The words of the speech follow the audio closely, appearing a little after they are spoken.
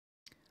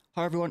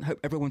Hi everyone, hope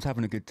everyone's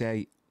having a good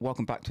day.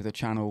 Welcome back to the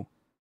channel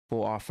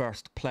for our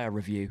first player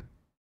review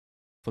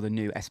for the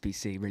new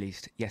SBC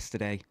released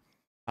yesterday.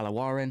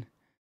 Owairan,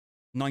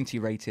 90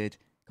 rated,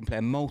 can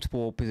play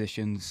multiple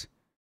positions.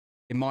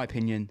 In my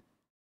opinion,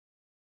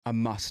 a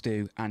must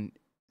do, and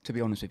to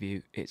be honest with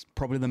you, it's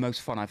probably the most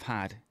fun I've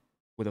had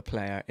with a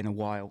player in a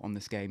while on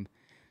this game.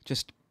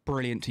 Just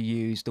brilliant to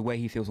use, the way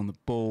he feels on the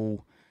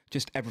ball,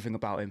 just everything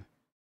about him.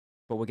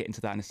 But we'll get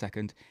into that in a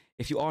second.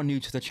 If you are new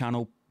to the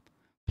channel,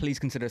 please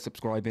consider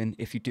subscribing.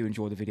 If you do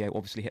enjoy the video,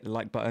 obviously hit the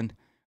like button.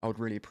 I would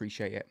really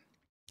appreciate it.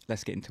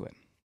 Let's get into it.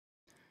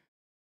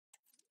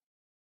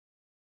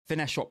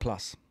 Finesse shot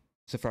plus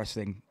is the first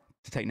thing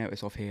to take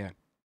notice of here.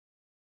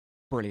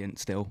 Brilliant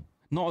still.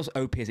 Not as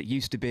OP as it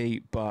used to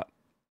be, but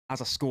as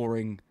a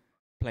scoring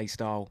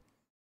playstyle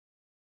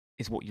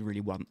is what you really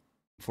want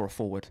for a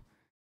forward.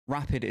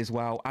 Rapid as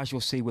well, as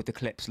you'll see with the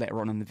clips later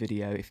on in the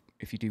video,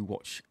 if you do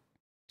watch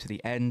to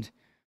the end.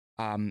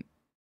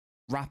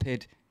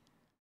 Rapid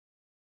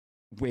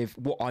with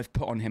what I've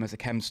put on him as a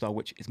chem style,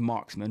 which is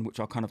marksman, which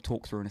I'll kind of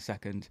talk through in a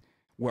second,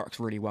 works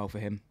really well for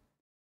him.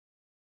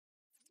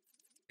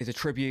 His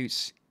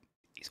attributes,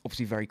 he's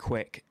obviously very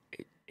quick.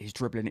 His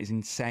dribbling is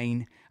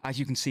insane. As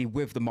you can see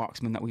with the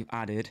marksman that we've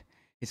added,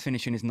 his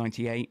finishing is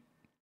 98.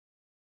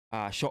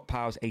 Shot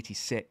power's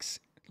 86.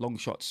 Long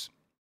shots,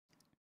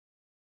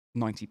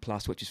 90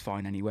 plus, which is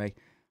fine anyway.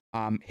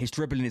 His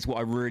dribbling is what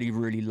I really,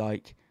 really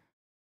like.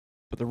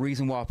 But the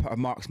reason why I put a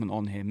marksman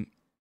on him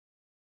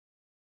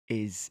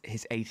is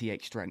his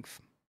 88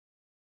 strength.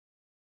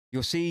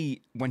 You'll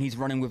see when he's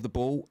running with the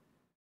ball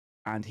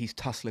and he's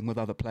tussling with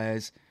other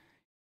players,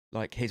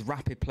 like his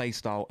rapid play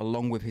style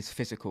along with his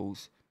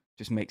physicals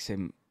just makes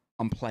him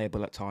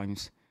unplayable at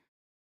times.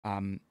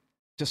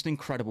 Just an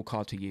incredible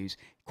card to use.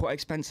 Quite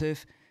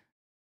expensive,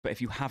 but if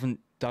you haven't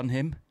done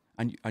him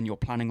and you're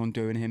planning on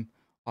doing him,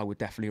 I would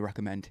definitely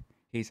recommend.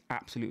 He's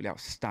absolutely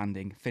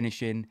outstanding.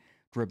 Finishing,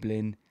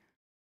 dribbling,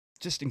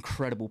 just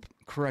incredible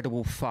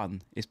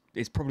fun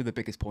is probably the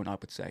biggest point I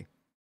would say.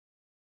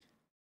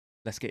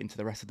 Let's get into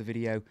the rest of the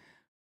video.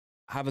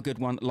 Have a good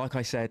one. Like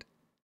I said,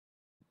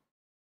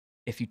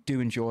 if you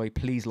do enjoy,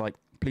 please like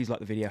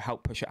the video.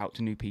 Help push it out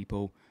to new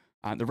people.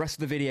 The rest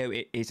of the video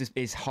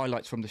is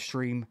highlights from the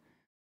stream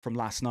from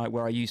last night,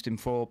 where I used him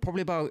for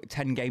probably about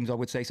 10 games, I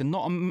would say. So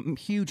not a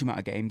huge amount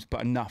of games, but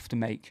enough to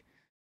make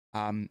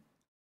a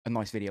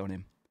nice video on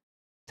him.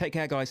 Take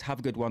care, guys. Have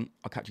a good one.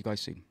 I'll catch you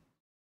guys soon.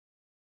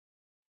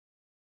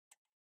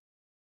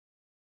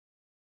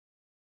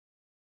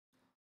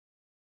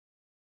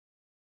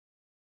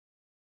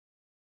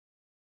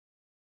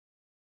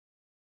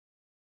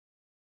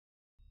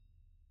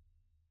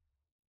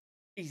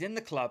 He's in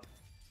the club.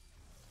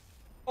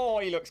 Oh,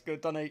 he looks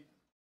good, doesn't he?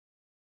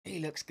 He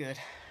looks good.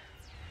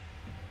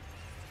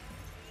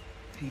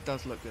 He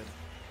does look good.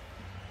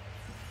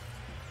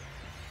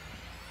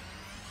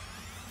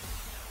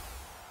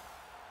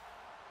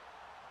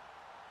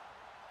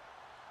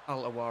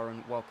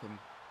 Owairan, welcome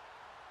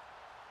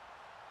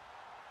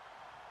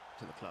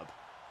to the club.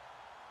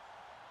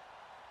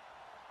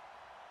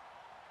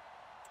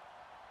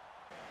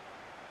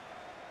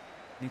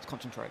 Need to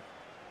concentrate.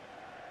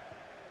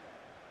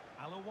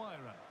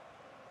 Owairan.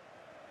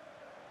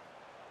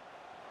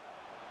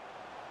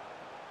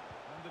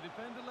 And the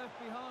defender left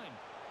behind.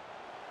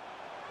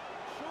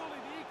 Surely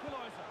the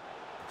equaliser.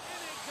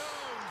 In it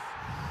goes.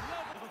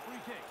 Love of a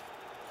free kick.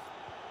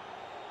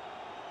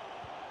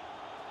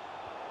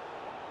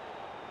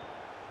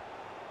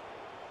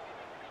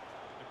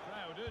 The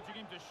crowd urging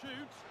him to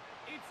shoot.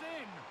 It's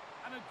in.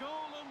 And a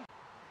goal on.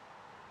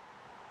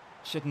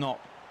 Should not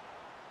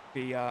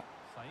be Saeed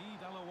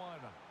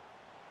Owairan.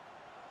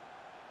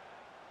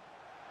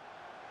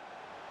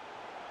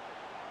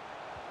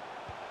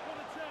 What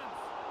a chance.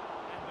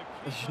 And the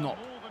This is keeper not.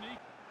 more than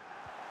equal.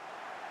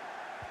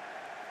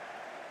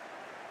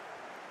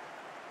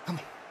 Come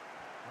on.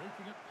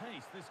 Breaking at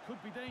pace, this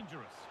could be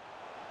dangerous.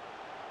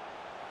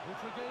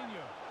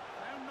 Ultragenio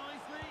found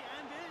nicely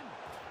and in.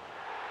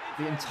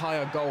 The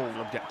entire goal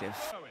objective.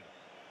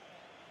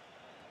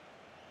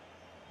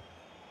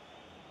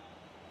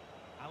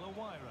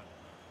 Owairan.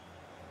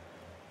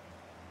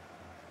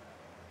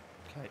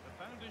 Okay.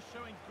 The founder's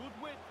showing good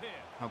width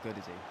here. How good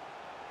is he? A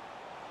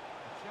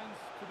chance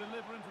to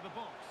deliver into the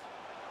box.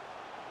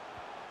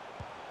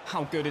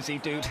 How good is he,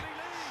 dude?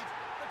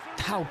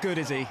 How good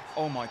is he?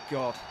 Oh my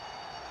god.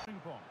 Ping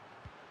pong.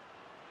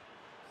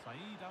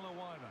 Saeed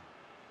Owairan.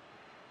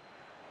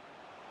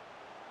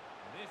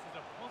 This is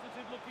a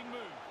positive looking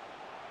move.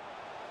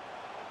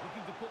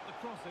 Looking to put the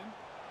cross in.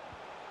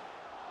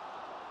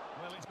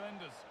 Well, it's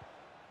defenders.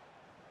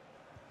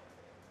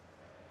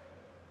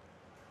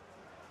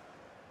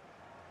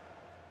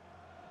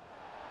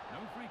 No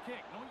free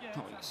kick, not yet.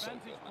 Oh, he's so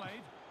Advantage good, man.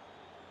 played.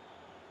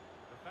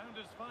 The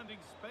founders finding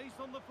space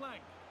on the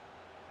flank.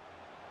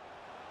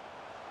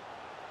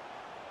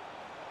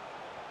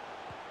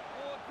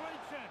 Oh, a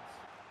great chance.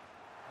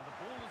 And the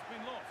ball has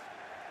been lost.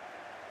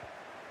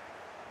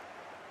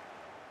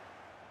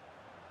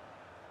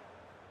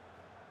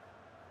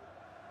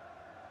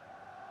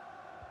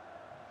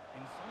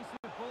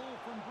 Decisive ball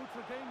from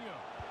Butragueño.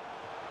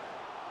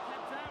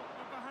 Kept out,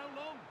 but for how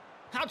long?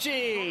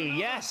 Hauchi! And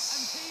Yes!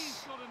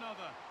 he's got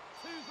another.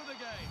 2 for the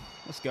game.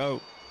 Let's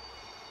go.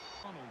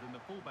 Arnold in the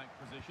fullback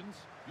positions.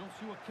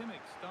 Joshua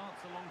Kimmich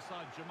starts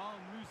alongside Jamal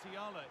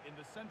Musiala in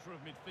the centre of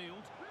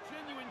midfield.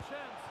 Genuine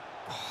chance.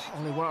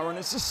 Owairan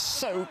is just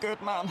so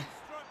good, man.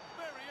 Struck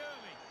very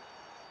early.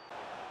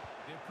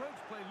 The approach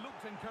play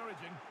looked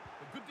encouraging,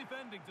 but good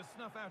defending to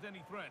snuff out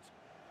any threat.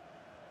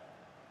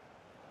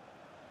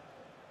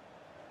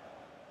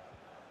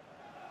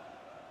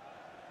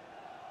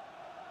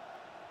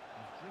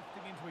 He's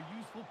drifting into a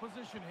useful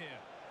position here.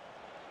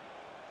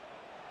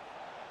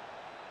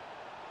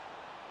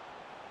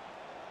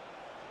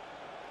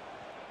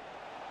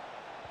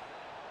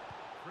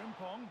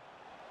 Frimpong.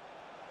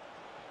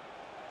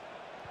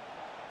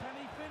 Can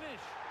he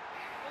finish?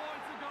 Oh,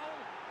 it's a goal,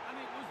 and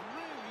it was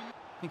really...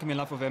 I think I'm in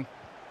love with him.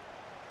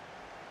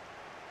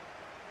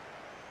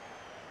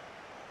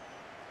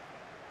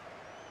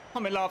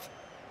 I'm in love.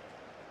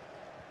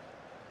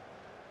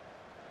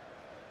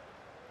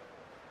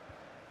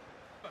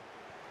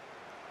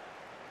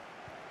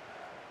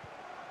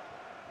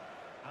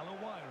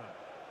 Owairan.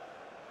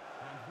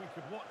 And we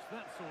could watch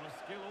that sort of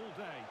skill all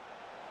day.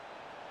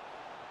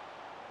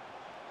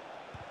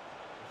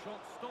 The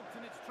shot stopped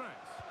in its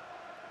tracks.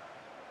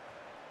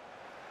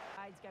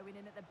 Going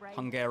in at the break.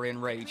 Hungarian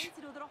rage.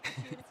 Created other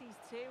opportunities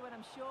too, and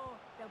I'm sure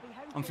they'll be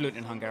hoping. I'm fluent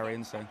in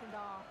Hungarian, so.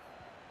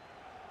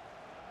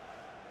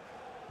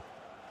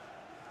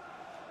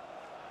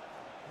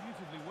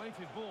 Beautifully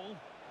weighted ball.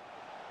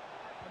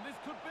 And this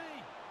could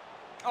be.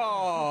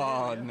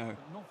 Oh, Area, no.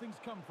 But nothing's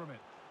come from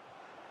it.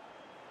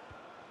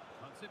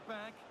 Cuts it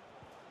back.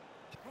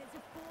 It's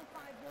a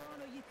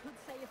 4-5-1, or you could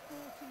say a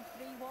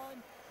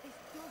 4-2-3-1. This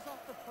does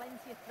offer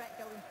plenty of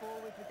threat going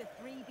forward with the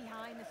 3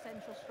 behind the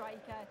central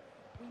striker.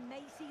 We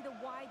may see the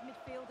wide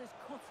midfielders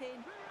cut in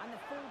and the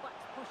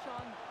fullbacks push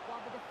on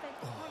while the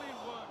defence... Brilliant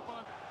work,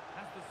 but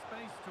has the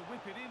space to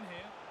whip it in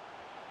here.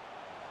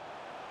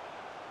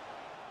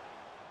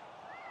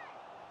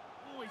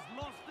 Oh, he's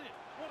lost it.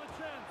 What a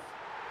chance.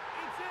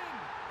 It's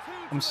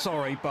in. I'm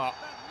sorry, but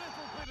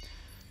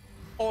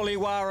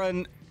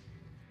Owairan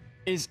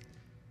is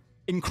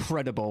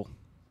incredible.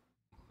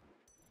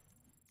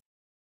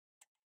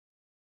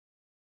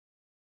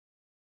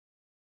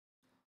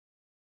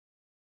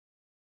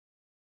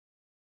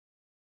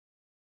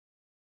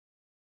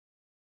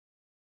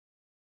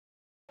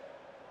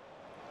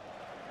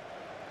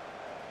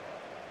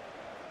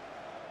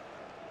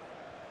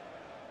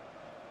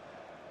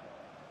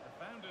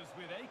 Defenders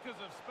with acres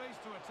of space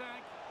to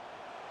attack.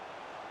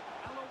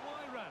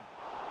 Owairan.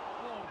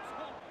 Oh,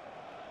 top.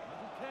 A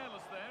little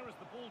careless there as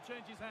the ball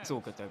changes hands. It's all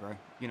good though, bro.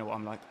 You know what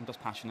I'm like. I'm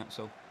just passionate,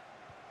 so.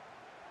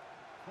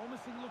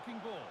 Promising looking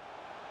ball.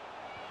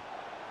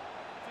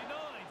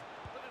 Denied.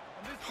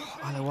 And this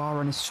could be...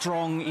 Owairan is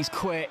strong. He's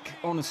quick.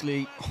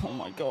 Honestly, oh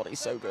my God, he's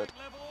so good.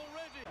 Level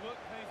already. Work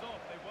pays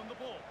off. They've won the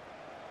ball.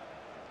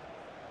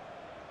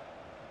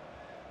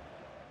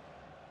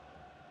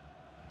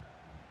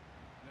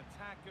 An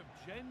attack of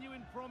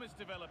genuine promise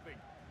developing.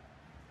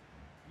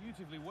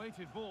 Beautifully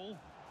weighted ball.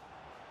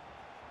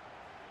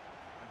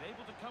 And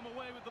able to come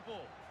away with the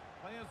ball.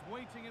 Players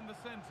waiting in the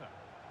centre.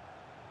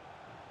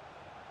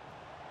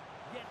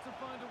 Yet to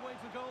find a way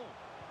to goal.